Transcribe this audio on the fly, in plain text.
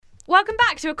welcome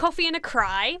back to A Coffee and a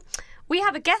Cry. We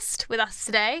have a guest with us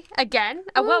today, again,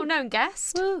 a well-known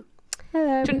guest. Woo.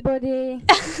 Hello, everybody.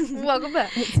 Welcome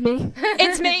back. It's me.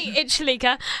 It's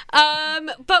Shalieka.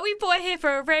 But we brought her here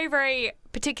for a very, very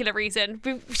particular reason.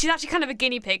 She's actually kind of a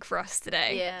guinea pig for us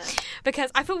today. Yeah. Because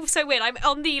I feel so weird. I'm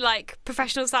on the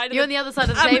professional side of You're on the other side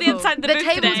of the table. I'm on the other side of the booth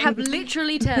tables today. have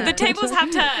literally turned. The tables have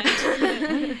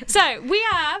turned. So we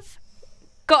have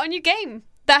got a new game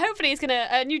that hopefully is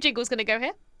a new jingle's gonna go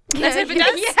here. Let's hope it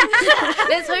does. Yeah.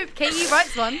 Let's hope Katie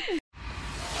writes one.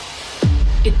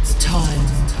 It's time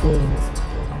for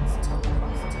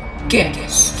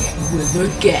Guess with a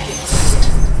Guest.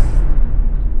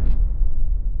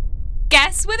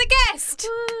 Guess with a Guest.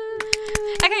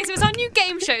 Okay, so it's our new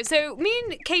game show. So me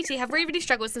and Katie have really, really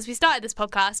struggled since we started this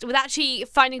podcast with actually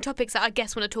finding topics that our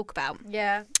guests want to talk about.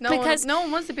 Yeah. No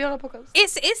one wants to be on a podcast.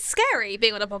 It's scary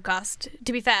being on a podcast,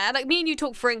 to be fair. Like, me and you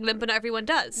talk for England, but not everyone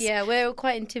does. Yeah, we're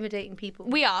quite intimidating people.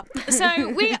 We are. So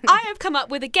I have come up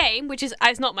with a game, which is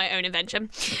it's not my own invention,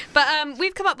 but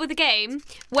we've come up with a game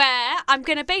where I'm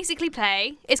going to basically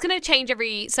play. It's going to change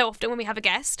every so often when we have a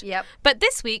guest. Yep. But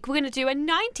this week we're going to do a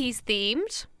 90s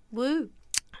themed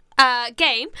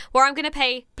game where I'm going to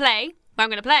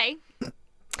play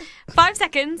 5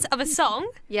 seconds of a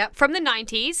song from the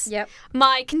 90s. Yep.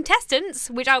 My contestants,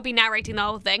 which I'll be narrating the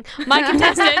whole thing, my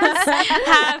contestants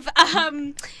have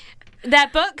their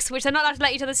books, which they're not allowed to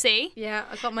let each other see. Yeah,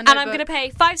 I got my notebook. And I'm going to play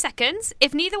 5 seconds.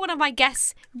 If neither one of my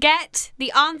guests get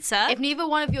the answer... If neither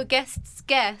one of your guests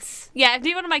guess... Yeah, if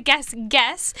neither one of my guests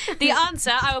guess the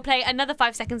answer, I will play another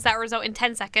 5 seconds that will result in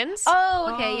 10 seconds.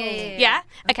 Oh, okay, Yeah,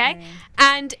 okay.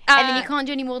 And then you can't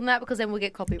do any more than that because then we'll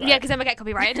get copyrighted. Yeah, because then we'll get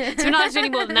copyrighted. So we're not allowed to do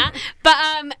any more than that. But,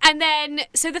 and then,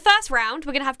 so the first round,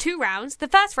 we're going to have 2 rounds. The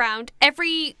first round,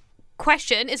 every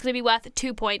question is going to be worth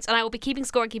 2 points, and I will be keeping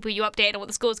score and keeping you updated on what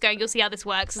the score's going. You'll see how this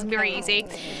works. It's very easy.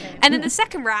 And then the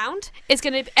second round is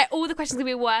going to all the questions are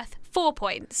going to be worth 4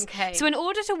 points. Okay. So in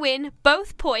order to win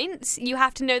both points, you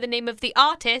have to know the name of the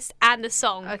artist and the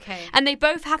song. Okay. And they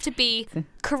both have to be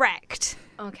correct.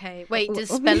 Okay. Wait, does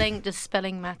spelling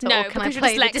matter? No, or can I because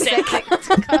play you're the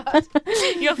dyslexic. card?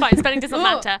 You're fine. Spelling doesn't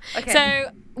matter. Okay.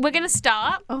 So we're going to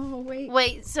start. Oh, wait.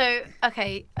 Wait, so,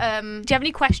 okay. Do you have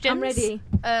any questions? I'm ready.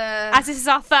 As this is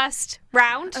our first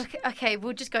round. Okay,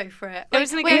 we'll just go for it. We're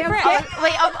just gonna go for it?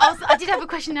 I did have a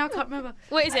question now, I can't remember.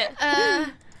 What is it?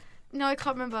 No, I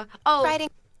can't remember. Oh. Writing.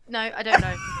 No, I don't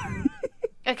know.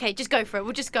 Okay, just go for it.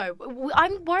 We'll just go.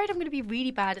 I'm worried I'm going to be really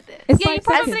bad at this. Yeah, you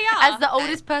probably are. As the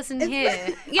oldest person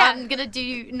here, I'm going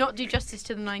to not do justice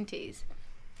to the 90s.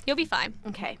 You'll be fine.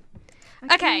 Okay.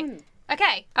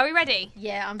 Okay, are we ready?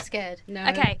 Yeah, I'm scared. No.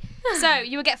 Okay, so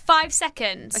you will get 5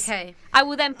 seconds. Okay. I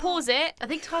will then pause it. I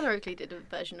think Tyler Oakley did a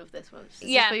version of this one.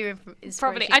 Yeah,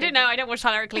 Probably. I don't know. I don't watch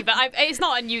Tyler Oakley, but it's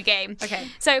not a new game. Okay.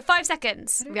 So 5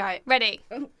 seconds. Right. Ready?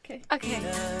 Okay. Okay.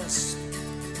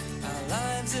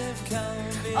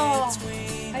 Oh,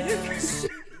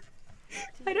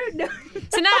 I don't know.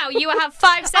 So now you will have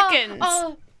 5 seconds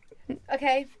Oh.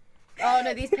 Okay. Oh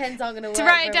no, these pens aren't going to work. to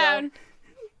write it very well. down.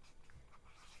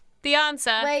 The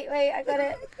answer. Wait, I got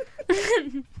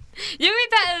it. You'll be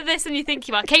better at this than you think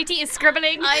you are. Katie is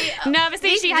scribbling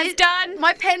nervously. She has done.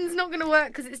 My pen's not going to work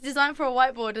because it's designed for a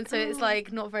whiteboard, and so it's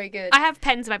not very good. I have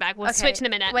pens in my bag. We'll switch in a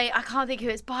minute. Wait, I can't think who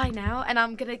it's by now, and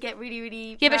I'm going to get really,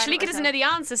 really. Yeah, but mad at Shalieka doesn't know myself.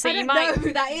 the answer, so I you don't might. know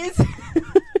who that is.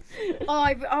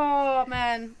 Oh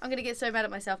man, I'm gonna get so mad at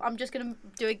myself. I'm just gonna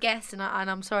do a guess, and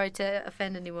I'm sorry to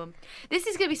offend anyone. This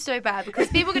is gonna be so bad because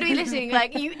people are gonna be listening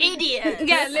like, you idiot.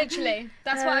 Yeah, literally.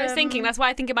 That's what I was thinking. That's why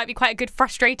I think it might be quite a good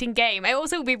frustrating game. It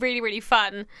also will be really, really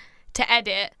fun to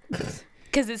edit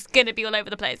because it's gonna be all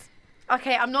over the place.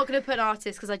 Okay, I'm not gonna put an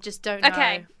artist because I just don't know.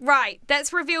 Okay, right.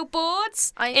 Let's reveal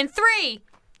boards in 3,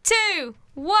 2,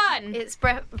 1. It's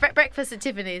breakfast at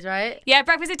Tiffany's, right? Yeah,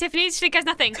 breakfast at Tiffany's. She goes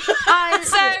nothing.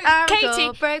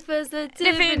 Katie. Breakfast at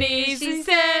Tiffany's. Tiffany's. She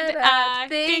said, I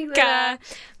think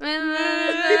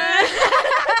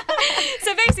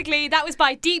So basically, that was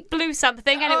by Deep Blue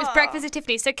something, and it was breakfast at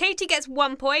Tiffany's. So Katie gets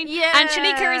 1 point, and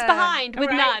Shalieka is behind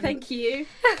with none. Thank you.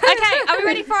 Okay, are we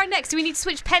ready for our next? Do we need to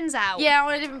switch pens out? Yeah, I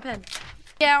want a different pen.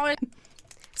 Yeah, I want.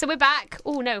 So we're back.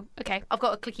 Oh no. Okay. I've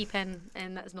got a clicky pen,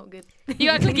 and that's not good. You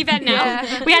got a clicky pen now.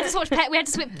 Yeah. We had to swap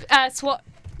pens Swap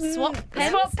pens. Swap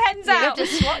pens We out. have to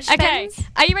swatch Okay. pens.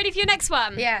 Are you ready for your next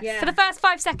one? Yeah. For the first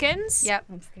 5 seconds. Yep.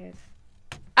 I'm scared.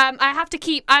 I have to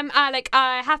keep.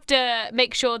 I have to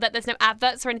make sure that there's no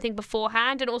adverts or anything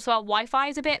beforehand, and also our Wi-Fi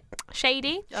is a bit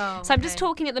shady. Oh, so I'm just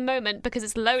talking at the moment because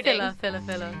it's loading. Filler.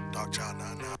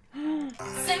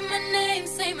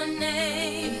 Say my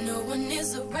name, no one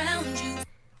is around you.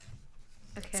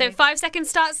 Okay. So 5 seconds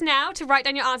starts now to write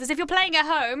down your answers. If you're playing at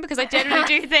home, because I generally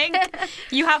do think,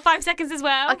 you have 5 seconds as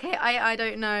well. Okay, I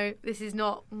don't know. This is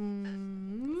not...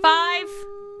 5,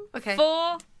 Okay.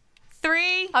 4,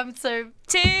 3, I'm so...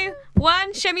 2,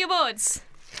 1. Show me your boards.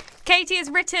 Katie has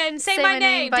written Say My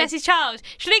Name, by- Destiny's Child.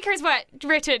 Shalika has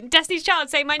written Destiny's Child,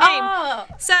 Say My Name. Oh!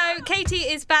 So Katie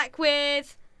is back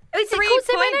with Is it 3 called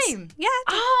Say My points. Name? Yeah.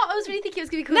 Oh, I was really thinking it was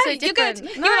going to be called No, so you're good.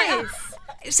 different. You were like,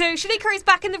 Nice. So Shalika is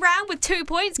back in the round with 2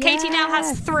 points. Katie now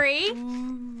has 3.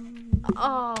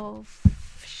 Oh.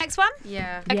 Next one?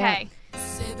 Yeah. Okay.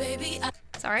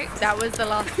 Sorry. That was the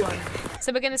last one.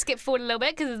 So we're going to skip forward a little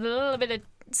bit because there's a little bit of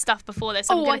stuff before this.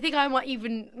 I think I might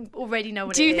even already know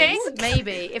what Do it you is. think?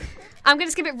 Maybe. I'm going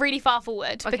to skip it really far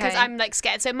forward because Okay. I'm like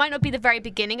scared. So it might not be the very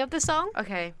beginning of the song.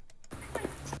 Okay.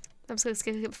 I'm just going to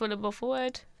skip it a little more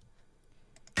forward.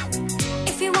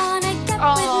 If you wanna get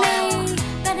Oh. with me,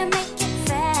 better make it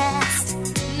fast.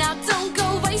 Now don't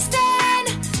go wasting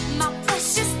my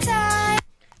precious time.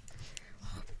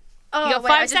 Oh, You got wait,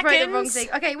 5 I just wrote the wrong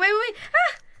seconds. thing. Okay, wait.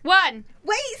 Ah. 1,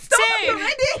 Wait, stop! 2. You're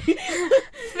ready.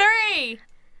 3,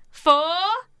 4,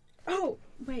 Oh,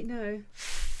 wait, no.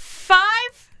 5.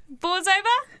 Boards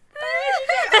over.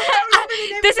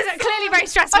 This is clearly very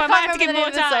stressful. I might have to give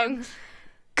more time.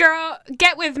 Girl,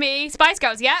 Get With Me. Spice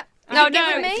Girls, yeah? No, Get no.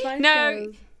 With Me? Spice No.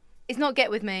 Girls. It's not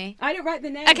Get With Me. I didn't write the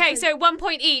name. Okay, so 1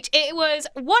 point each. It was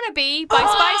Wannabe by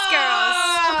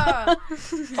Ah!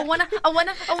 I wanna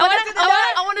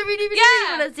really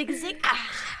Yeah. wanna sing. Spice Girls.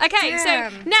 Okay, so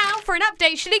Damn. now for an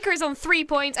update, Shalika is on 3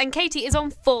 points and Katie is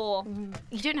on 4.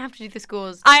 You don't have to do the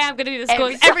scores. I am going to do the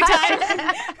scores every time.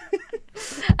 time.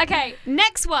 Okay,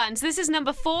 next one. So this is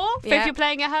number 4 for Yeah. if you're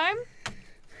playing at home.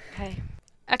 Okay.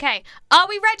 Okay, are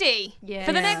we ready Yeah.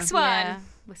 for the Yeah. next one? Yeah.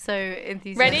 We're so Ready?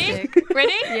 enthusiastic.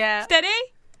 Ready? Yeah. Steady?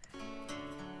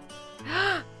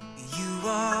 You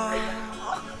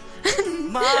are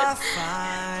my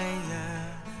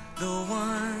fire, the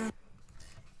one.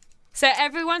 So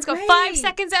everyone's got Great. 5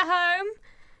 seconds at home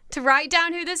to write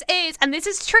down who this is. And this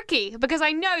is tricky because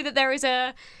I know that there is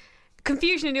a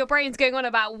confusion in your brains going on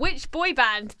about which boy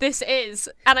band this is.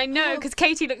 And I know because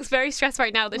Katie looks very stressed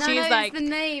right now that she is like... it's the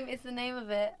name. It's the name of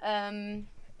it.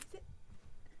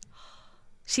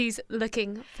 She's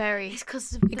looking very... It's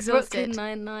because of the Exhausted.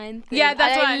 Brooklyn Nine-Nine thing. Yeah,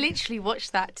 that's I why. literally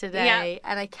watched that today,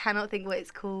 and I cannot think what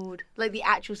it's called, like the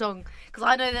actual song, because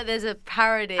I know that there's a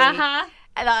parody Uh-huh.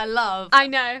 that I love. I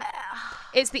know.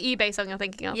 It's the eBay song you're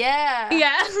thinking of. Yeah.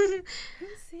 Yeah. Who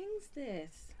sings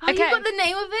this? Oh, you Okay. got the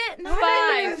name of it? No. I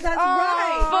don't know if that's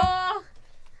right.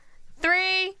 4,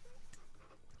 3,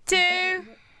 2,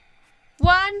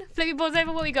 1. Flip your boards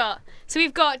over. What we got? So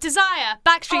we've got Desire,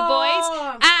 Backstreet Oh. Boys,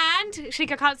 and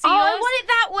Shalika, I can't see Oh, yours. I want it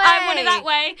that way. I want it that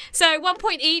way. So 1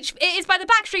 point each. It is by the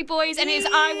Backstreet Boys, and it is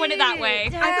I want it that way. I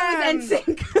thought it was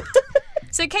NSYNC.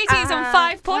 So Katie is on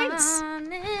 5 points,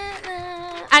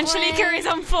 and Shalika is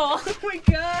on 4. Oh my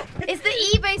god. It's the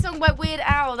eBay song by Weird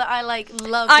Al that I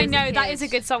love. I know that is a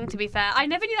good song. To be fair, I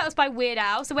never knew that was by Weird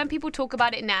Al. So when people talk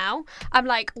about it now, I'm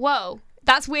like, whoa,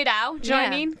 that's Weird Al. Do you know what I Yeah.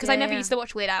 mean? Because Yeah, I never yeah. used to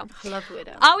watch Weird Al. I love Weird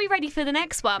Al. Are we ready for the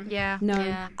next one? Yeah. No.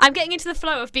 Yeah. I'm getting into the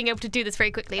flow of being able to do this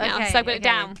very quickly now, Okay, so I've got it okay.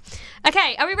 down.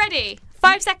 Okay, are we ready?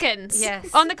 5 seconds. Yes.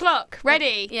 On the clock.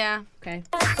 Ready? Yeah. Okay.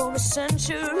 For a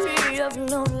century of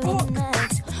lonely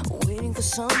nights, waiting for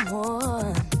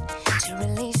someone to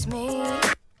release me.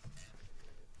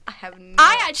 I have no.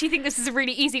 I actually think this is a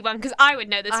really easy one because I would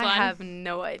know this I one. have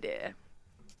no idea.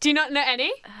 Do you not know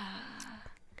any?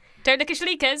 Don't look at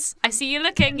Shalika's. I see you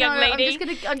looking, young No, lady.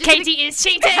 I'm just Katie is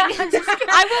cheating. I will deduct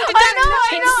I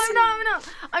know, points. I'm not.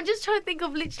 I'm just trying to think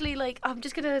of literally like I'm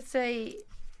just gonna say,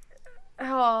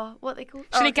 what they call.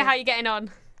 Shalika, how are you getting on?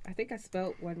 I think I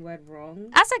spelt one word wrong.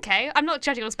 That's okay. I'm not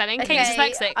judging on spelling. Katie's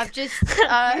dyslexic. I've just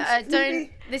I don't.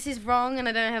 This is wrong, and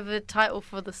I don't have a title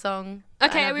for the song.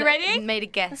 Okay, And are we I've ready? Made a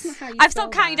guess. That's not how you I've spell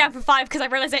stopped counting that. down from 5 because I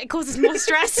realise that it causes more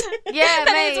stress Yeah,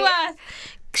 than mate. it's worth.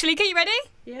 Shalika, you ready?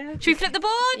 Yeah. Should we flip the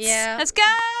boards? Yeah. Let's go.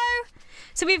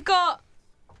 So we've got.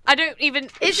 I don't even.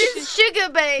 Is it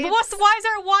Sugar Babe? But why is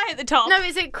there a Y at the top? No,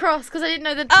 is it Cross? Because I didn't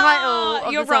know the Oh, title.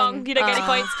 Of you're the song. wrong. You don't get any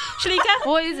points. Shalika?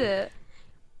 What is it?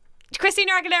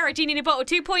 Christina Aguilera, Genie in a Bottle.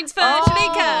 2 points for Oh,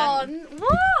 Shalika.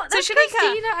 What? That's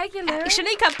Shalika- Christina Aguilera.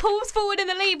 Shalika pulls forward in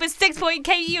the lead with 6 points.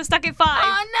 Katie, you're stuck at 5.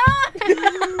 Oh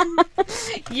no!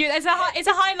 It's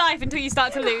a high life until you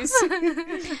start to lose.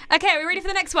 Okay, are we ready for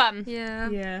the next one? Yeah.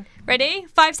 Yeah. Ready?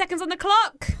 5 seconds on the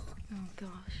clock. Oh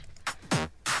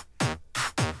gosh.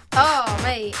 Oh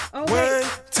mate. Oh wait.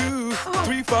 1, 2,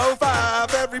 3, 4,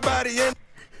 5. Everybody in.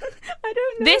 I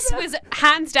don't know. This that. was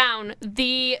hands down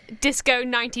the disco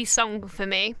 90s song for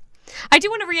me. I do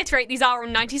want to reiterate these are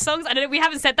on 90s songs. I don't know, we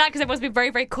haven't said that because everyone's been very,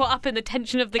 very caught up in the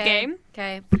tension of the game.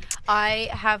 Okay. I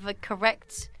have a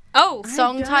correct Oh,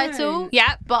 song title.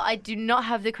 yeah. But I do not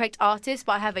have the correct artist,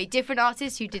 but I have a different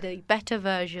artist who did a better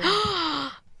version.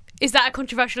 Is that a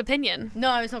controversial opinion?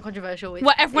 No, it's not controversial. It's,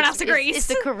 Well, everyone it's- else agrees. It's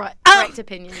the correct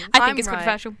opinion. I think I'm it's right.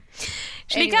 controversial.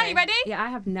 Shalika, Anyway. you ready? Yeah, I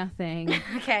have nothing.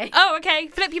 Okay. Oh, okay.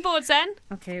 Flip your boards then.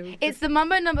 Okay. It's the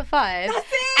Mambo number 5.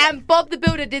 And Bob the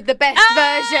Builder did the best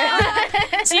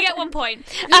version. So you get 1 point.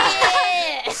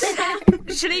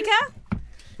 Shalika,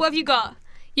 what have you got?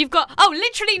 You've got,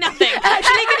 literally nothing.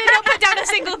 Shalika did not put down a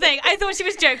single thing. I thought she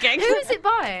was joking. Who is it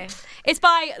by? It's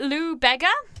by Lou Bega.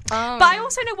 Oh. But I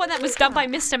also know one that was done by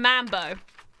Mr. Mambo.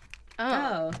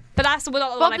 Oh. But that's not the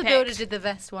one Bob I the picked. Builder did the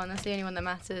best one. That's the only one that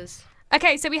matters.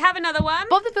 Okay, so we have another one.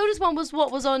 Bob the Builder's one was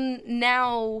what was on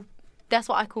Now. That's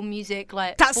what I call music.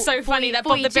 Like That's so funny that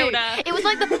Bob the 42. Builder. It was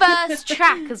like the first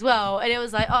track as well, and it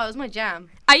was like, oh, it was my jam.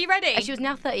 Are you ready? And she was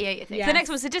now 38, I think. Yeah. The next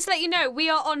one. So just to let you know, we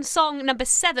are on song number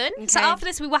 7. So Okay. after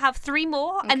this, we will have 3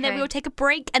 more, and then Okay. we will take a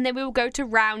break, and then we will go to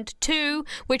round 2,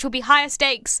 which will be higher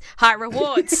stakes, higher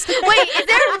rewards. Wait, is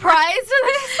there a prize for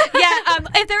this? Yeah.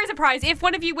 If there is a prize, if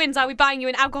one of you wins, I'll be buying you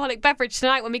an alcoholic beverage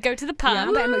tonight when we go to the pub. Yeah,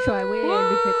 I better make sure I win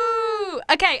because. Woo!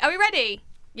 Okay, are we ready?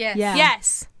 Yes. Yeah.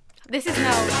 Yes. This is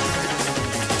now.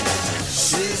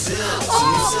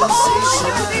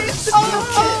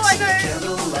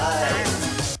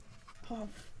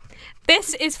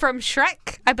 This is from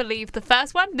Shrek, I believe, the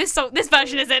first one. This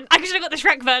version isn't. I should have got the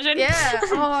Shrek version. Yeah.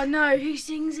 Oh no, who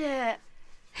sings it?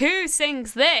 Who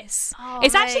sings this? Oh,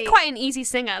 It's actually mate. quite an easy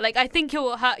singer. Like I think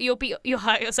you'll hurt yourself.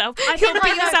 I You'll think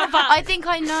beat I know. yourself up. I think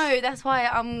I know. That's why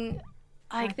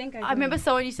I think I I remember do.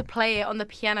 someone used to play it on the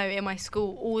piano in my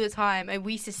school all the time, and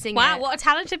we used to sing Wow, it. what a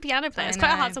talented piano player. I It's quite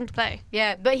a know. hard song to play.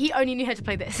 Yeah, but he only knew how to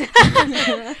play this. So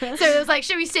it was like,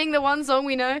 should we sing the one song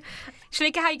we know?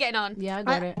 Shalika, how are you getting on? Yeah, I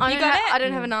got it. I You don't got ha- it? I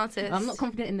don't have an artist. I'm not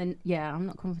confident in the. Yeah, I'm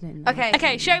not confident in that. Okay.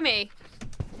 Okay, show me.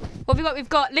 What have we got? We've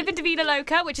got Livin' Da Vida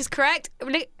Loca, which is correct.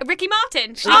 Ricky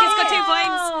Martin. Shalika's got 2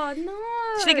 points. Oh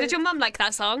no. Shalika, did your mum like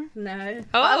that song? No.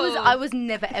 Oh. I was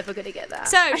never ever gonna get that.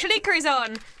 So Shalika is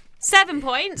on 7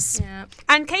 points. yeah.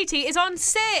 And Katie is on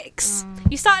 6.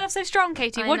 You started off so strong,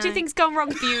 Katie. I What do you know. think's gone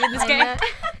wrong for you in this I game? know.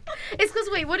 It's because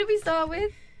wait, what did we start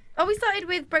with? Oh, we started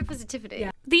with Breakfast at Tiffany.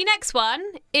 Yeah. The next one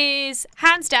is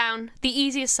hands down the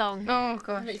easiest song. Oh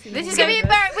gosh. This This is gonna be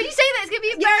embarrassing. When you say that, it's gonna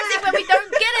be embarrassing when we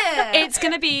don't get it. It's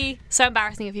gonna be so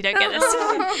embarrassing if you don't get this.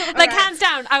 Like Alright. hands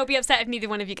down, I will be upset if neither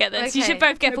one of you get this. You Okay. should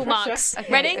both get No full pressure. marks.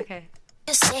 Okay, Ready? Okay.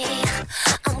 You see,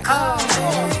 I'm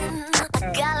calling.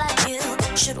 A guy like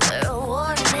you should wear a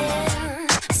warning.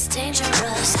 It's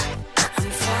dangerous. I'm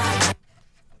falling.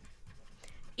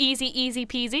 Easy, easy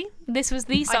peasy. This was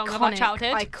the song of our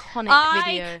childhood. Iconic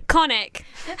video. Iconic.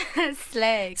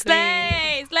 Slay.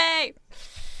 Slay, slay.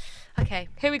 Okay.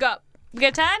 Here we go. We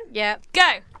got a turn? Yeah.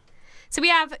 Go. So we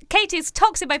have Katie's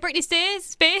Toxic by Britney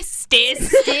Spears.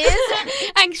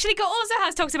 And Shalika also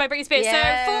has Toxic by Britney Spears.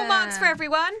 Yeah. So 4 marks for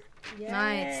everyone.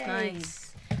 Nice.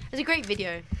 It's a great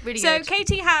video. Really So good.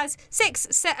 Katie has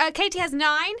 6. Katie has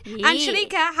 9. And Yeah.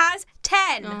 Shalika has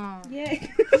 10. Oh. Yeah.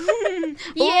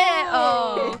 Yeah.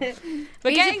 Oh. We're We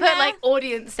need getting to put there. like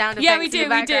audience sound effects. Yeah, we in do, the we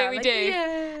do, background. we Like, do.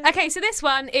 Yeah. Okay, so this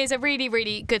one is a really,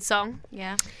 really good song.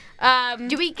 Yeah. Do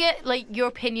Do we get like your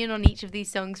opinion on each of these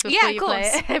songs before yeah, of you course.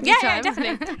 play it every yeah, time?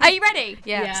 definitely. Are you ready?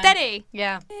 Yeah. Yeah. Steady.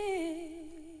 Yeah.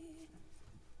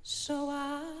 So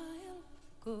I'll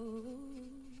go.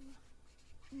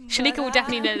 Shalika will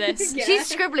definitely know this. Yeah. She's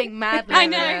scribbling madly. I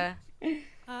over know. there.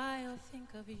 I'll think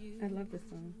of you. I love this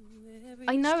song.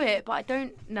 I know it, but I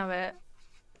don't know it.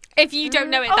 If you don't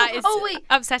know it, Oh, that is oh, wait.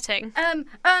 upsetting. These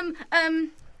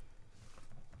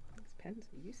pens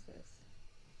are useless.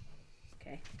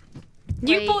 Okay.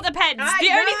 You Wait. bought the pens. I The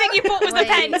only know. thing you bought was the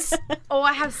Wait. pens. Oh,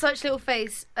 I have such little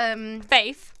face.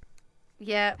 Faith.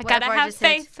 Yeah. I whatever gotta I have just said.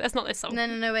 faith. That's not this song.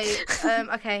 No, wait.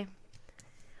 Okay.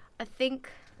 I think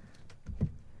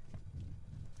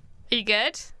Are you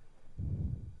good?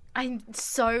 I'm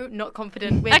so not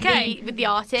confident with Okay. the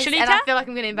artist, and Shalika? I feel like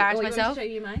I'm gonna embarrass Oh, you want me to myself. show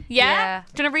you mine? Yeah? Yeah.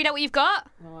 Do you want to read out what you've got?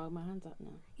 Oh, my hand's up now.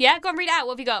 Yeah, go and read it out.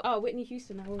 What have you got? Oh, Whitney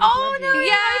Houston. I always Oh love no! you.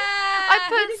 Yeah. I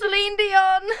put Celine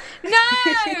Dion.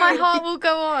 No! My heart will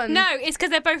go on. No, it's because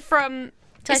they're both from...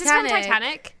 Is this from Titanic.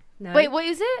 Titanic? No. Wait, what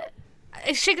is it?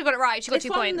 Shika got it right. She got It's 2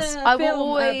 from points. the I will film,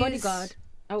 always- Bodyguard.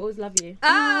 I will always love you.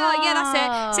 Oh, yeah,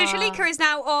 that's it. So Shalika is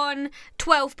now on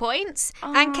 12 points,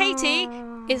 and Katie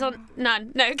is on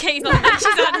none. No, Katie's not on none.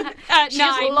 She's on She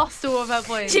just 9. lost all of her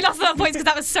points. She lost a lot of points because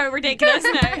that was so ridiculous.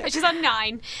 No, she's on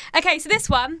 9. Okay, so this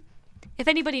one, if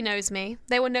anybody knows me,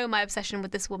 they will know my obsession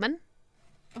with this woman.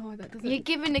 Oh, that doesn't. You're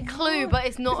giving a clue, but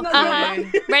it's not a clue.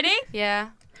 Uh-huh. Ready? Yeah.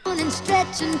 And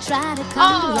stretch and try to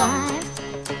come alive.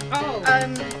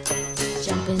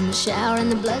 Jump in the shower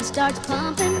and the blood starts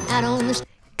pumping out on the.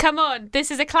 Come on.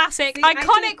 This is a classic, See, I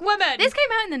iconic think- woman. This came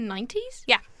out in the 90s?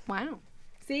 Yeah. Wow.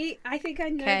 See, I think I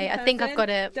know. Okay, the I think I've person. got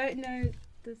it. Don't know.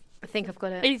 The... I think I've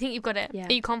got Oh, it. you think you've got it? Yeah.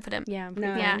 Are you confident? Yeah, I'm No.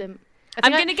 pretty Yeah. confident.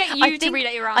 I'm going to get you to read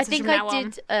out your answers I think from now I on.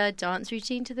 did a dance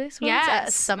routine to this once at a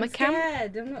Yes. summer I'm camp.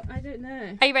 scared. I don't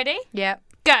know. Are you ready? Yeah.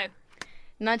 Go.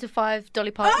 9 to 5,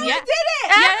 Dolly Parton. Oh, Yeah. I did it!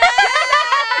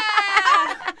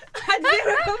 I had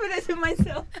zero confidence in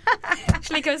myself.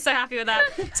 Shalieka was so happy with that.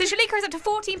 So Shalieka is up to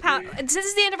 14 pounds. This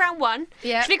is the end of round 1.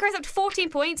 Yeah. Shalieka is up to 14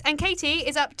 points, and Katie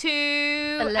is up to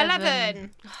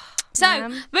 11. So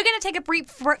Damn. we're going to take a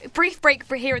brief break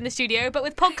for here in the studio, but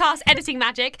with podcast editing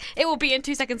magic, it will be in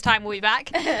 2 seconds' time. We'll be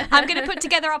back. I'm going to put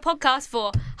together our podcast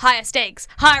for higher stakes,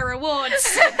 higher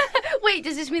rewards. Wait,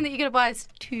 does this mean that you're going to buy us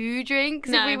 2 drinks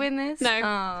No. if we win this? No,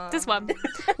 Oh. this one.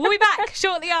 We'll be back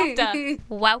shortly after.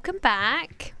 Welcome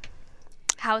back.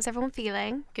 How's everyone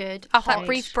feeling? Good. After that Hot.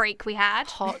 brief break we had.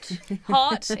 Hot.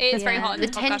 Hot. It is very Yeah. hot in The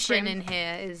this podcast tension room. in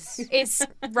here is. It's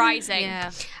rising.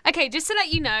 Yeah. Okay, just to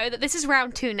let you know that this is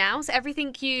round 2 now, so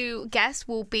everything you guess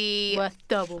will be Worth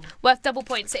double. worth double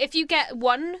points. So if you get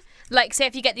one, like say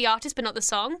if you get the artist but not the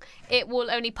song, it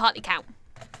will only partly count.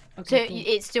 So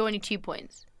it's still only 2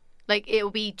 points. Like it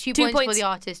will be 2 2 points for points. the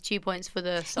artist, 2 points for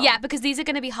the song. Yeah, because these are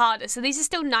going to be harder. So these are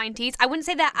still 90s. I wouldn't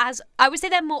say they're I would say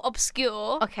they're more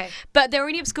obscure. Okay. But they're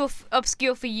only obscure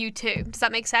for you too. Does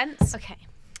that make sense? Okay.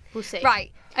 We'll see.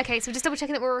 Right. Okay, so just double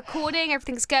checking that we're recording.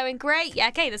 Everything's going great. Yeah,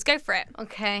 okay, let's go for it.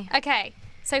 Okay. Okay,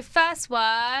 so first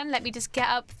one, let me just get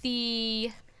up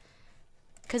the...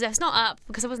 Because it's not up,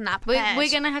 because I wasn't that prepared. We're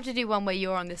going to have to do one where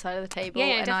you're on this side of the table Yeah,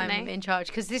 and I'm definitely. in charge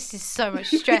because this is so much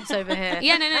stress over here.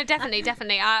 Yeah, no,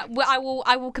 definitely. I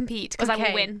will compete, because I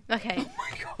will win. Okay.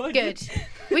 God. Good.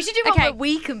 We should do one Okay. where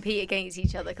we compete against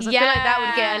each other because I feel like that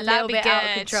would get a Yeah, little that'd bit be out of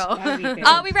good. control. That'd be good.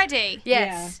 Are we ready?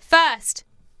 Yes. First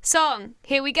song,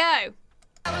 here we go.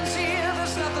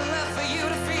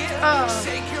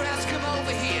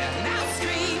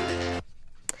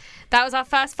 That was our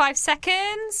first 5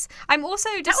 seconds. I'm also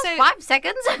just That so... was 5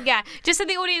 seconds? Yeah, just so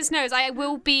the audience knows, I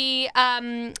will be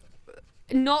I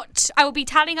will be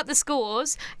tallying up the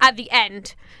scores at the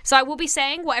end. So I will be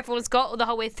saying what everyone's got the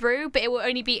whole way through, but it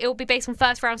will be based on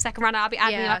first round, second round, and I'll be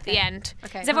adding Yeah, up at the okay. end.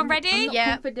 Okay. Is everyone ready? I'm not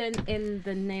Yeah. confident in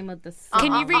the name of the song.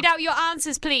 Can you read out your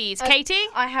answers, please? Katie?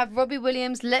 I have Robbie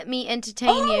Williams, Let Me Entertain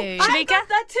You. Shalieka? I got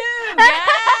that too.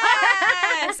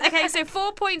 Yes! Okay, so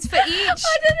 4 points for each.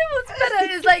 I don't know what's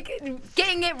better. It's like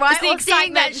getting it right It's the or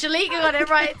seeing that excitement. Shalieka got it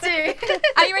right too.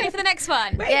 Are you ready for the next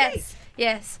one? Yes.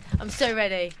 Yes. I'm so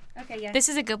ready. Okay, yeah. This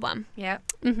is a good one. Yep.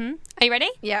 Mm-hmm. Are you ready?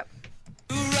 Yep.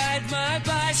 Ride my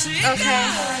bicycle. Okay.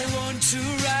 I want to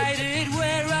ride it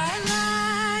where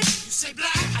I like. You say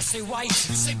black, I say white.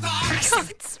 You say bar, I say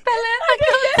Can't spell it.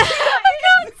 I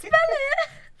can't spell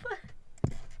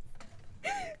it.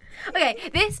 Okay,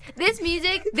 this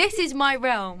music, this is my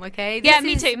realm, okay? Yeah, This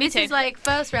me is- too, me This too. is like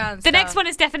first round The next one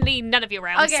is definitely none of your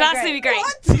rounds. Okay, so that's going to be great.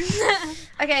 great.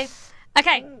 Okay,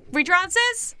 Okay, read your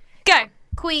answers. Go.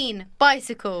 Queen,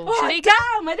 Bicycle. Oh, Shalieka?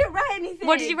 damn, I didn't write anything.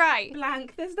 What did you write?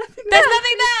 Blank. There's nothing There's there.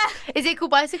 nothing there. Is it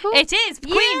called Bicycle? It is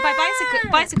Queen by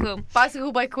Bicycle.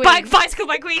 Bicycle by Queen. Bicycle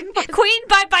by Queen. Queen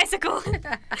by Bicycle.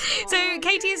 So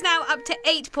Katie is now up to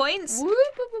 8 points. Whoop,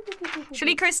 whoop, whoop, whoop, whoop, whoop.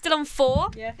 Shalieka is still on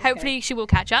 4. Yeah, okay. Hopefully she will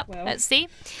catch up. Well. Let's see.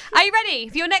 Are you ready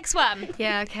for your next one?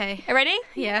 Yeah, okay. Are you ready?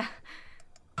 Yeah.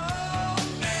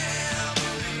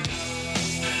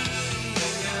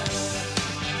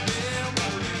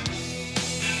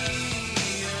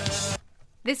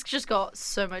 This just got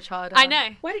so much harder. I know.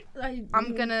 What?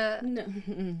 I'm gonna. No.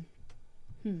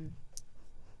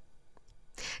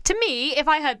 To me, if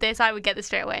I heard this, I would get this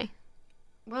straight away.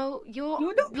 Well, you're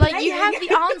not like you have playing.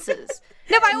 the answers.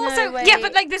 No, but I No also way. yeah,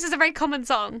 but like this is a very common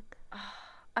song.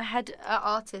 I had an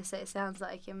artist that it sounds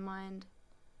like in mind,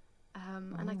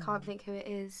 and I can't think who it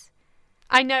is.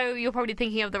 I know you're probably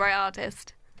thinking of the right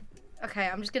artist. Okay,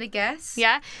 I'm just gonna guess.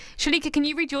 Yeah, Shalieka, can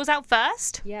you read yours out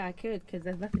first? Yeah, I could, because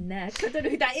there's nothing there. 'Cause I don't know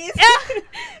who that is.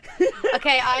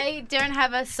 Okay, I don't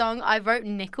have a song. I wrote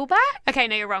Nickelback. Okay,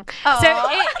 no, you're wrong. Aw.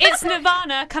 So it's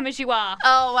Nirvana, Come As You Are.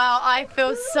 Oh wow, I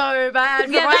feel so bad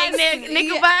for Yeah, writing that's-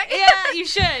 Nickelback. Yeah, you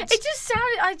should. It just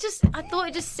sounded. I thought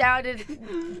it just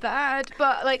sounded bad,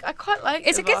 but like I quite like.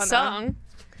 It's a good Nirvana. song.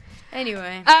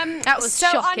 Anyway, That was so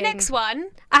shocking. our next one,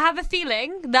 I have a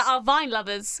feeling that our Vine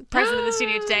lovers present in the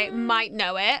studio today might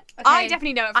know it. I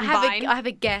definitely know it from Vine. I have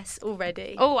a guess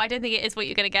already. Oh, I don't think it is what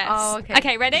you're gonna guess. Oh, okay.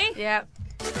 Okay, ready? Yeah.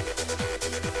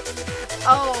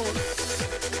 Oh.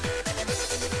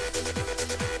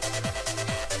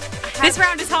 This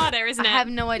round is harder, isn't I it? have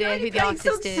no idea who the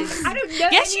artist is. I don't know.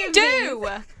 Yes, any you of do.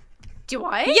 this. Do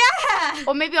I? Yeah.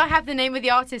 Or maybe I have the name of the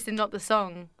artist and not the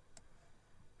song.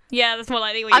 Yeah, that's more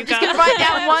likely what I'm you've just got. gonna write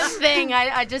down one thing.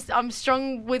 I'm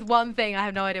strong with one thing. I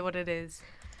have no idea what it is.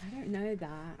 I don't know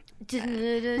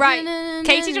that. Right.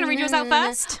 Katie, do you want to read yours out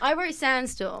first? I wrote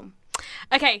Sandstorm.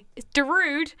 Okay, it's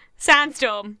Darude,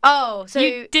 Sandstorm. Oh, so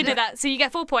you did know that, so you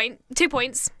get 2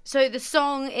 points. So the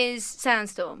song is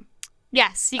Sandstorm.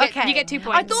 Yes, you get 2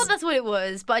 points. I thought that's what it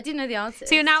was, but I didn't know the answer.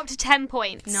 So you're now up to 10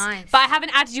 points. Nice. But I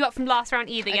haven't added you up from last round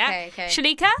either yet. Okay.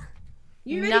 Shalika?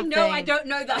 You already know I Nothing. don't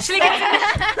know that.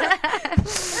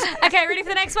 Okay, ready for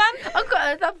the next one? I'm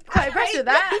quite impressed with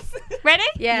that. Ready?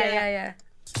 Yeah.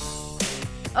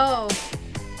 Oh.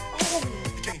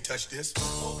 You can't touch this.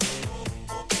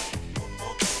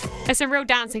 There's some real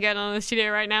dancing going on in the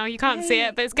studio right now. You can't see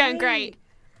it, but it's going great.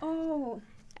 Oh.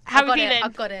 How are you feeling? I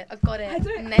got it. I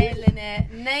don't- Nailing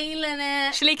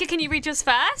it. Shalika, can you read yours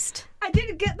first? I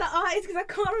didn't get the artist because I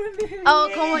can't remember who Oh,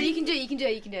 he come on. is. You can do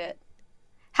it.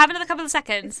 Have another couple of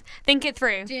seconds. Think it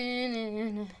through.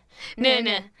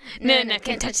 No,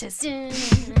 can't touch this.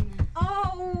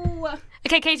 Oh.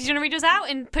 Okay, Katie, do you want to read yours out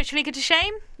and put Shalika to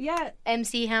shame? Yeah.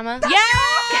 MC Hammer.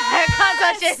 Yeah! Can't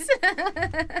touch this.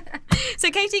 So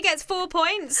Katie gets 4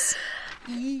 points.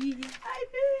 I knew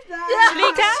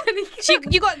that.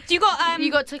 Shalika, you got You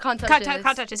got to can't touch can't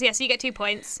this. touch this. Yeah, so you get 2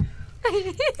 points. Are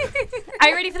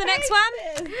you ready for the next one?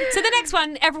 So the next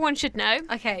one, everyone should know.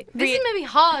 Okay, this is maybe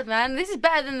hard, man. This is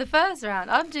better than the first round.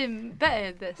 I'm doing better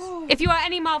at this. If you are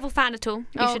any Marvel fan at all,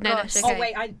 you should know gosh, this. okay. Oh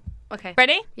wait, Okay.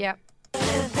 Ready? Yeah. I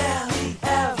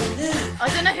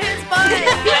don't know who it's by.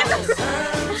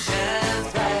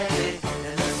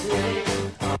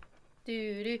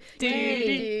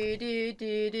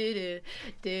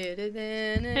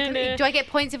 Do I get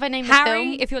points if I name the Harry,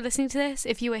 film? if you're listening to this,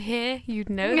 if you were here, you'd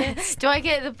know this. Do I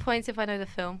get the points if I know the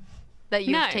film that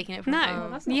you've taken it from? No,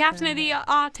 that's you not have to know the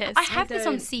artist. I have this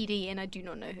on don't. CD and I do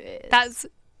not know who it is. That's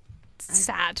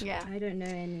sad. yeah. I don't know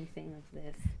anything of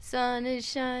this. Sun is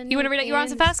shining. You want to read out your in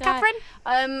answer the first, sky.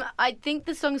 Catherine? I think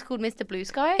the song's called Mr. Blue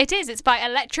Sky. It is. It's by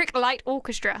Electric Light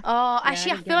Orchestra. Oh,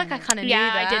 actually, I I feel like I get it. kind of knew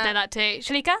Yeah, that. I did know that too.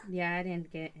 Shalika, Yeah, I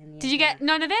didn't get any. did you get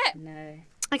none of it? No.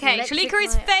 Okay, Electric Shalika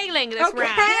is Light. failing this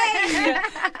round.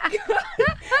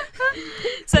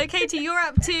 So, Katie, you're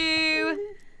up to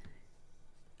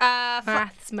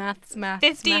Maths.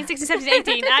 15, 16, 17,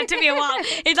 18. That took me a while.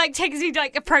 It takes me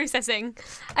a processing.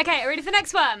 Okay, ready for the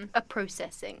next one? A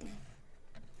processing.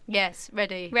 Yes,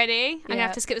 ready. Ready? I'm going to Yeah.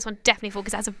 have to skip this one definitely for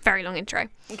because that's a very long intro.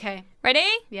 Okay. Ready?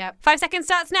 Yeah. 5 seconds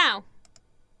starts now.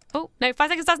 Oh, no, 5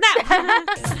 seconds starts now.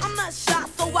 I'm not shy,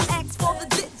 so I ask for the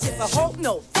digits. I hope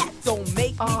no, that don't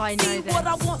make me I know see this. what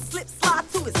I want. Slip slide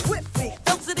to it swiftly.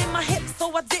 Felt it in my hips,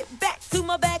 so I dip back to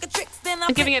my bag of tricks. Then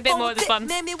I'm giving it a bit more of this one.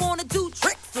 Made me wanna do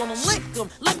tricks on them, lick them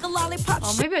like a lollipop.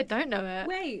 Oh, maybe I don't know it.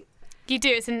 Wait. You do.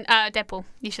 It's in Deadpool.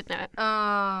 You should know it.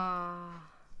 I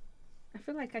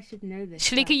feel like I should know this.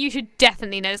 Shalika, you should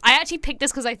definitely know this. I actually picked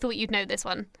this because I thought you'd know this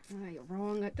one. Oh, you're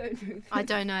wrong. I don't know. I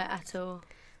don't know it at all.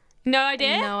 No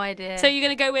idea? No idea. So you're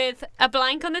going to go with a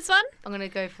blank on this one? I'm gonna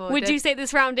go for. Would you say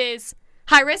this round is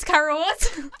high risk, high rewards?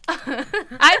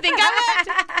 I think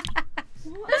I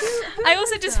would. I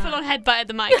also just full on headbutted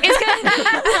the mic. It's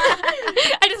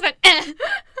I just went,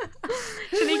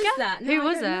 Who was that? No, Who I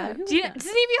was don't that? know. Does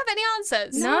any of you have any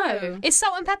answers? No. It's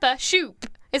salt and pepper, shoop.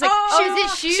 It's like, Oh, is it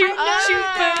shoot? shoop,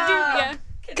 Oh. yeah.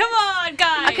 Come on,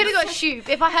 guys. I could have got shoot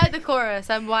if I heard the chorus.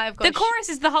 I might have got The chorus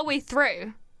is the whole way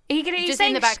through. He could just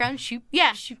in the background. Shoot.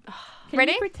 Yeah. Shoot. Can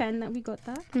Ready? you pretend that we got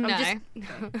that? No.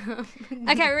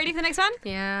 Okay, ready for the next one?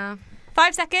 Yeah.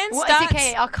 5 seconds. What? Starts. It's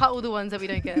okay. I'll cut all the ones that we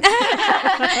don't get.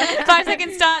 5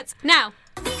 seconds starts now.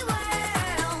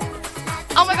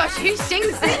 Oh my gosh, who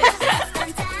sings this?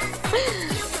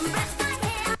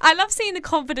 I love seeing the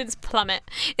confidence plummet.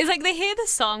 It's like they hear the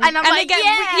song And I'm like, they get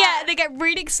yeah! they get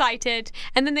really excited,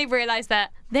 and then they realise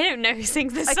that they don't know who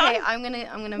sings this Okay, song. I'm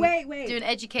gonna Wait. do an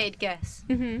educated guess.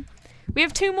 We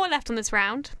have 2 more left on this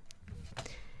round.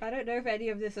 I don't know if any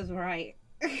of this is right.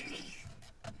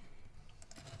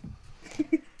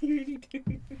 You really do.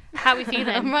 How are we I'm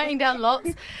feeling? writing down lots.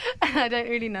 I don't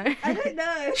really know. I don't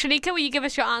know. Shalika, will you give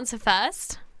us your answer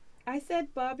first? I said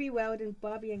Barbie World and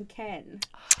Barbie and Ken.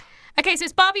 Okay, so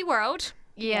it's Barbie World.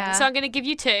 Yeah. So I'm going to give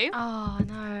you 2. Oh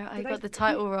no, I Did I- got the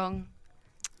title wrong.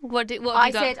 What have you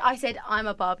got? I said I'm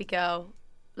a Barbie girl,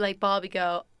 like Barbie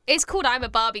girl. It's called I'm a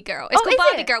Barbie Girl. It's Oh, called is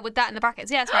Barbie it? Girl with that in the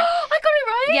brackets. Yeah, that's right. I got it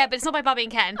right. Yeah, but it's not by Barbie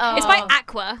and Ken. It's by Oh.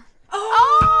 Aqua.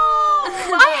 Oh,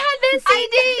 I had their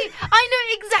CD. I know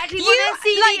exactly exactly what their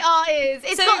CD art is.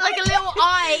 It's got like a little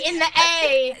I in the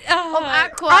A of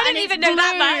Aqua. I didn't and even it's know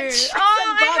that blue. much. Oh,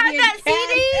 I Barbie had and that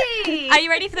CD. Are you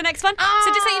ready for the next one?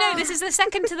 So just so you know, this is the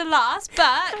second to the last,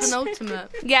 but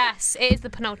Penultimate. yes, it is the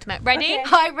penultimate. Ready? Okay.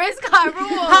 High risk, high reward.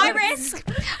 High risk,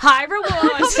 high reward.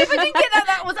 If I didn't get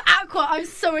that was Aqua. I'm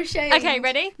so ashamed. Okay,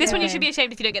 ready? This one you Okay. should be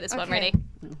ashamed if you don't get this one. Okay. Ready?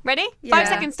 Ready? Yeah. 5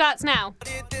 seconds starts now.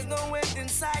 There's no end in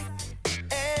sight.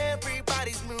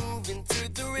 Everybody's moving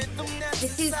to the rhythm.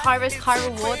 This is high risk, high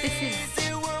reward. This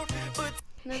is.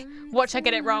 Watch her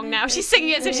get it wrong now. She's singing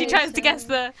it so she tries to guess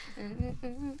the.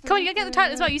 Come on, you gotta get the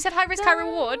title as well. You said high risk, high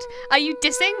reward. Are you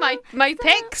dissing my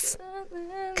picks?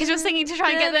 Because you're singing to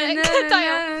try and get the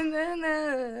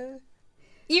title.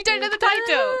 You don't know the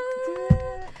title.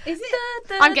 Is it?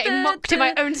 I'm getting mocked in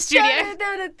my own studio.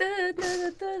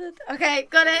 Okay,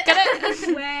 got it. Get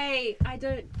it? Wait, I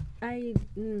don't.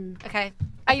 Okay.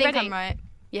 Are you I think ready? I'm right.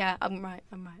 Yeah, I'm right.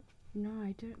 No,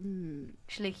 I don't.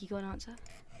 Shalieka, you got an answer?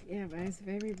 Yeah, but it's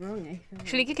very wrong. I feel.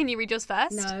 Shalieka, can you read yours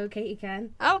first? No, Katie can.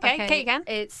 Oh, okay. Kate, you can.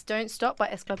 It's Don't Stop by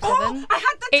S Club 7. Oh, I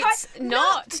had the It's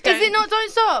not. Is it not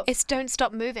Don't Stop? It's Don't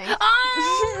Stop Moving.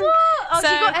 Oh, what? Oh, So-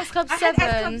 she got S Club I 7. had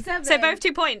S Club 7. So both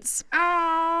 2 points.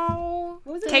 Oh.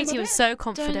 What was the Katie name of was it? so Don't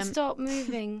confident. stop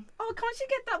moving. Oh, can't you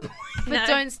get that point? But No.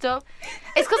 don't stop.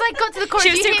 It's because I got to the chorus. She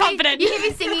was you too hear me- confident. You hear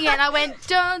me singing it, and I went,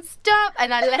 don't stop,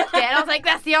 and I left it. And I was like,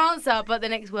 that's the answer. But the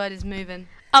next word is moving.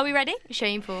 Are we ready?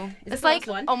 Shameful. it It's the like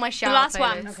last one? on my The shower last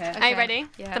playlist. one. Okay. Are you ready?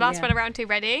 Yeah. The last Yeah. one around 2.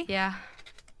 Ready? Yeah.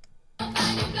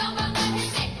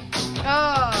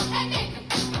 Oh.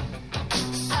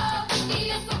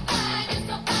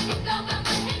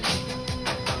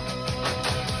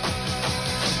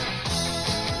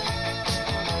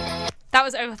 That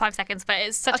was over 5 seconds, but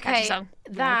it's such a catchy Okay, song.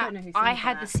 that don't know who I sings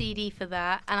had that. the CD for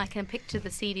that, and I can picture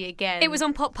the CD again. It was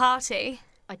on Pop Party.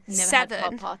 I never 7.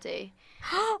 had Pop Party.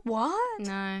 What?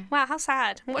 No. Wow, how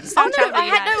sad. What Oh sound no, channel I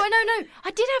you had no.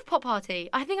 I did have Pop Party.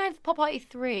 I think I had Pop Party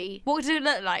 3. What did it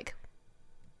look like?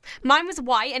 Mine was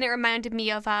white, and it reminded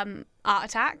me of Art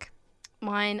Attack.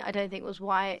 Mine, I don't think was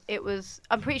white. It was.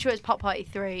 I'm pretty sure it's Pop Party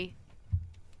 3.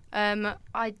 I'm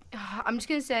just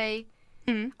gonna say.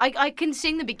 Mm. I can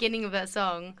sing the beginning of that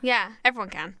song. Yeah, everyone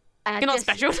can. And You're not just-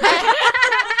 special.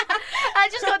 I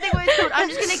just can't think what it's called. I'm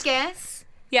just gonna guess.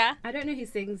 Yeah. I don't know who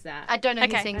sings that. I don't know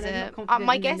Okay. who sings And I'm it. not confident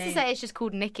My in the guess is name. that it's just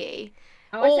called Nikki.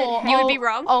 Oh, I said You would oh, be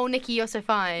wrong. Oh, Nikki, you're so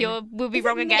fine. We'll be Is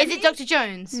wrong it again. Is it Dr.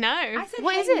 Jones? No. I said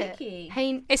What Hey is it? Mickey.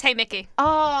 Hey. It's Hey Mickey.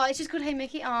 Oh, it's just called Hey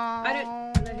Mickey. Oh. I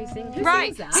don't know who sings. Who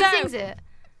Right, sings that? Who so- sings it?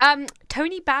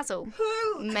 Tony Basil.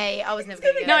 Mate, I was never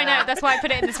gonna get No, I that. know. That's why I put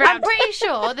it in this I'm round. pretty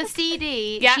sure the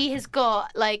CD. Yeah. She has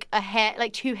got like a hair,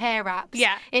 like 2 hair wraps.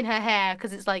 Yeah. In her hair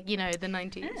because it's like the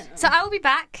 90s. So I will be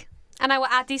back, and I will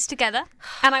add these together,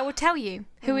 and I will tell you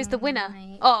who is the winner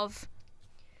of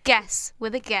Guess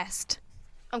with a Guest.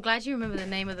 I'm glad you remember the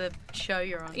name of the show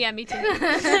you're on. Yeah, me too.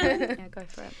 Yeah, go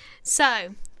for it. So,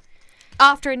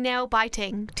 after a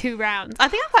nail-biting 2 rounds, I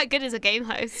think I'm quite good as a game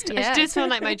host. Yeah. I just feel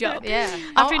like my job. Yeah.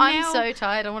 After I'm nail- so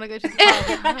tired. I want to go to the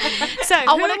pub. So,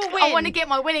 I want to get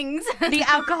my winnings. the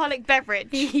alcoholic beverage.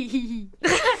 Do you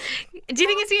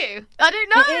think it's you? I don't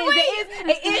know.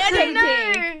 It is. I don't Katie.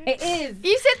 know. It is.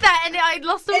 You said that and I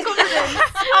lost all confidence.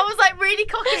 I was like really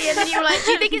cocky and then you were like,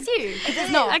 do you think it's you? 'Cause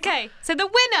it's not. Okay, so the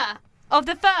winner of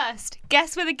the first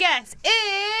Guess with a Guess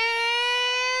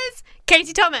is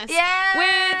Katie Thomas. Yeah.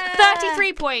 With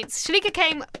 33 points. Shalieka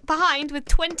came behind with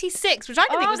 26, which I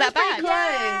didn't think was that bad.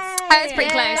 That's pretty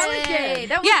close. That was good.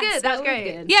 That was Yeah, good. That was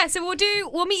great. good. Yeah, so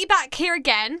we'll meet you back here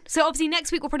again. So obviously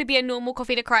next week will probably be a normal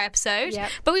Coffee to Cry episode. Yep.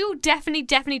 But we will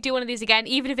definitely do one of these again,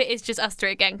 even if it is just us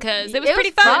 3 again, because it was It was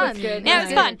pretty fun. fun. It was good. Yeah, it Yeah.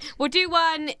 was fun. We'll do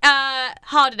one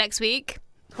harder next week.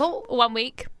 Cool. 1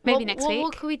 week, maybe next week.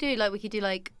 What could we do? Like we could do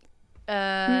like.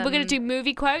 We're going to do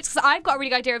movie quotes because I've got a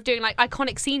really good idea of doing like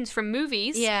iconic scenes from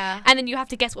movies. Yeah. And then you have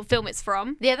to guess what film it's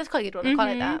from. Yeah, that's quite a good one. I quite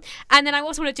like that. And then I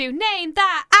also want to do name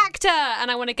that actor. And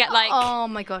I want to get like. Oh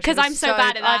my gosh. 'cause I'd be I'm so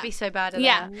bad at that. I'd be so bad at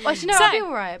Yeah. that. Well, actually, no, So- I'd be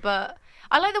alright, but.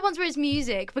 I like the ones where it's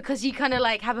music because you kind of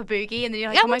like have a boogie and then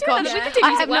you're like, Yeah, oh my we'll do gosh, another- we could do I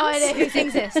music have no ones. idea who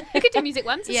sings this. We could do music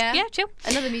ones. Yeah. Yeah, chill.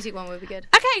 Another music one would be good.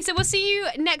 Okay, so we'll see you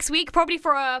next week, probably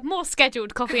for a more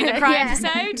scheduled Coffee and a Cry Yeah.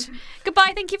 episode.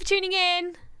 Goodbye. Thank you for tuning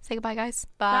in. Say goodbye, guys.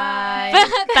 Bye.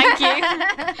 Thank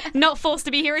you. Not forced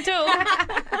to be here at all.